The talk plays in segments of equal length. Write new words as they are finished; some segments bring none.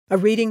A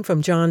reading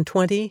from John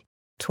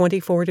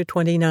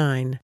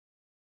 20:24-29.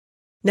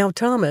 Now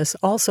Thomas,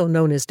 also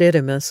known as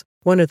Didymus,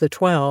 one of the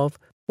 12,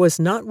 was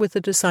not with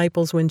the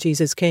disciples when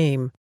Jesus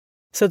came.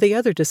 So the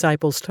other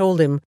disciples told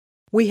him,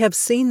 "We have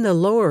seen the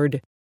Lord."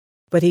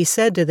 But he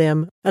said to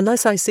them,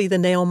 "Unless I see the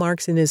nail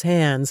marks in his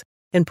hands,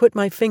 and put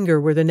my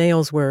finger where the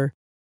nails were,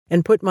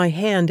 and put my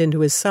hand into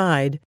his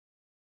side,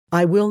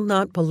 I will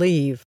not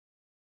believe."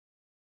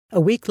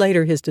 A week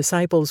later his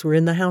disciples were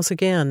in the house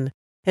again,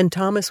 and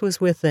Thomas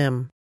was with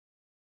them.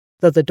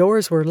 Though the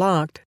doors were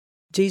locked,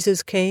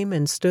 Jesus came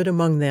and stood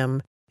among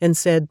them, and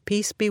said,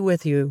 "Peace be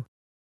with you."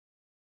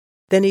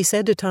 Then he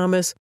said to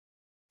Thomas,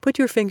 "Put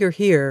your finger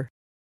here.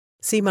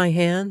 See my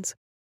hands?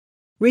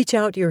 Reach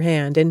out your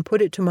hand and put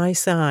it to my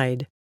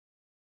side.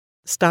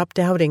 Stop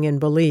doubting and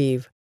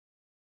believe."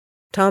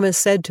 Thomas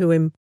said to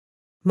him,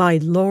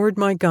 "My Lord,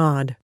 my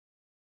God."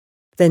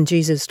 Then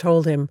Jesus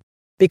told him,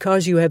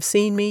 "Because you have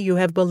seen me, you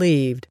have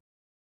believed.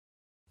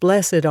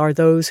 Blessed are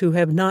those who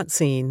have not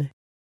seen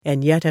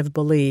and yet have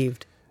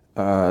believed."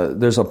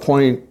 There's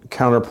a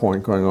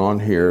counterpoint going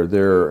on here.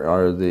 There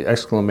are the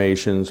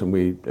exclamations, and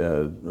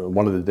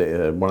one of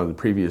the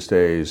previous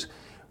days,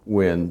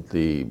 when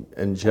the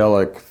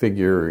angelic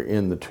figure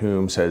in the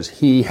tomb says,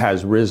 "He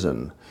has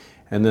risen,"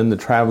 and then the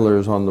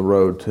travelers on the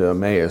road to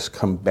Emmaus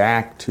come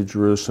back to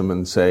Jerusalem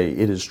and say,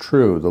 "It is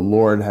true, the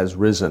Lord has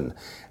risen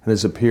and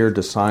has appeared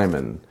to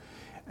Simon."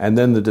 And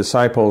then the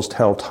disciples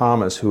tell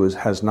Thomas, who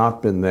has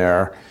not been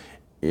there,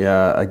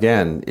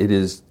 again,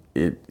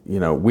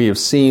 we have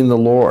seen the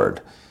Lord.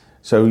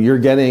 So you're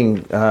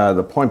getting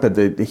the point, but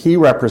he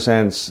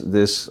represents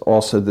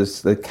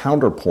the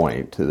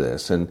counterpoint to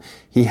this, and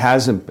he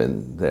hasn't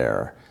been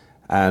there.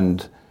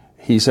 And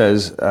he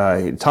says,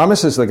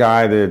 Thomas is the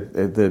guy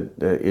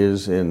that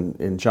is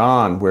in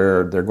John,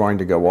 where they're going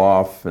to go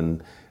off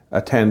and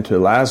attend to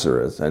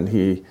Lazarus, and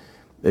he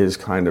is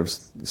kind of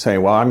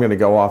saying, well, I'm going to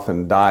go off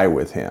and die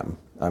with him.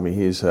 I mean,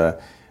 he's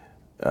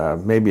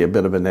maybe a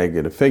bit of a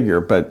negative figure,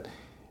 but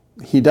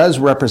he does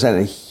represent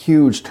a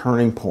huge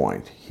turning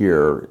point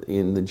here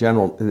in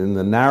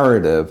the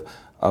narrative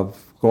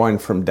of going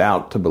from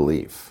doubt to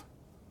belief.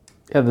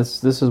 Yeah,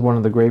 this is one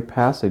of the great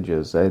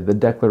passages, the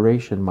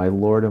declaration, "My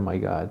Lord and my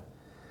God,"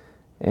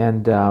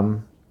 and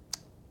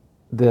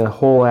the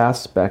whole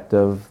aspect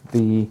of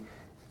the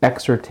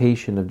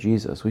exhortation of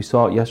Jesus. We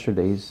saw it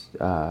yesterday's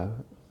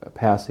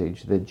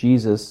passage that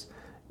Jesus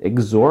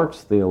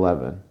exhorts the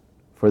 11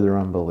 for their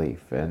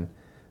unbelief and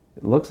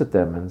looks at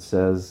them and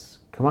says,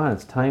 "Come on,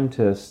 it's time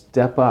to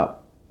step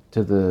up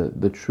to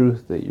the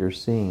truth that you're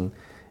seeing."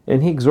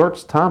 And he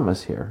exhorts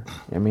Thomas here.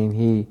 I mean,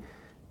 he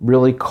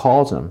really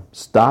calls him,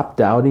 stop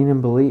doubting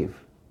and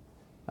believe.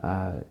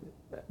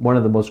 One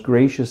of the most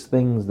gracious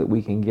things that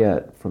we can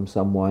get from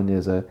someone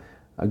is a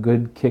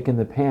good kick in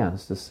the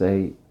pants to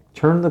say,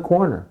 turn the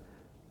corner.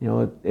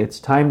 It's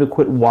time to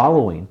quit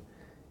wallowing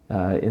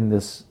in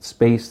this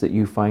space that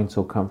you find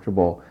so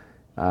comfortable.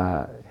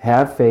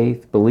 Have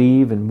faith,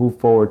 believe, and move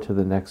forward to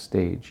the next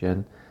stage.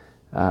 And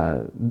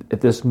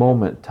at this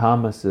moment,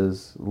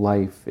 Thomas's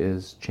life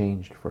is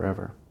changed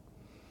forever.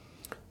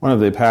 One of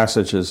the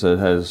passages that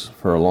has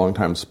for a long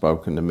time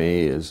spoken to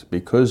me is,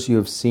 "Because you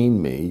have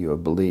seen me, you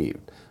have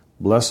believed.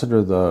 Blessed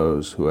are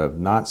those who have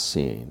not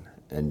seen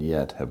and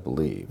yet have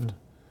believed."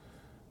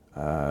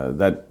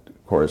 That,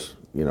 of course,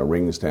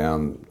 rings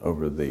down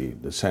over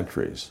the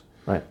centuries.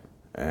 Right.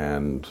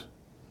 And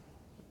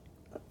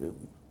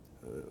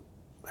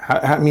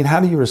how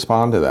do you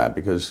respond to that?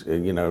 Because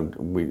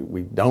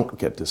we don't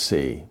get to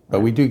see,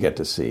 but we do get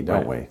to see,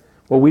 don't we?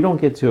 Well, we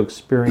don't get to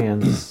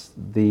experience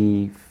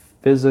the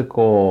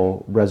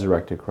physical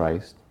resurrected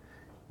Christ.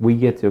 We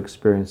get to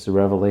experience the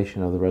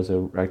revelation of the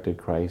resurrected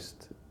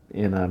Christ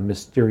in a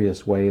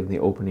mysterious way in the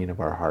opening of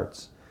our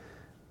hearts.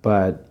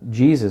 But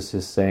Jesus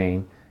is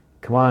saying,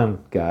 "Come on,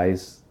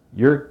 guys,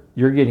 you're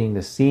getting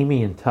to see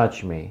me and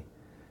touch me.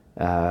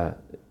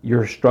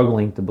 You're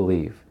struggling to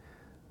believe.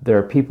 There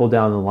are people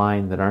down the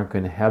line that aren't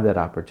going to have that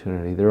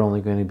opportunity. They're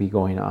only going to be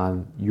going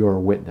on your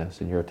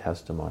witness and your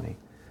testimony.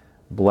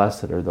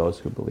 Blessed are those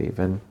who believe."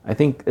 And I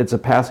think it's a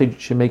passage that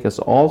should make us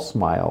all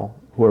smile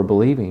who are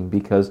believing,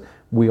 because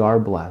we are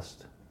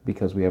blessed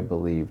because we have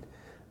believed.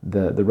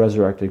 The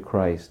resurrected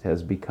Christ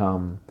has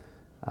become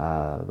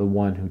the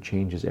one who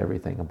changes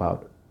everything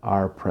about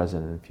our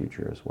present and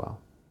future as well.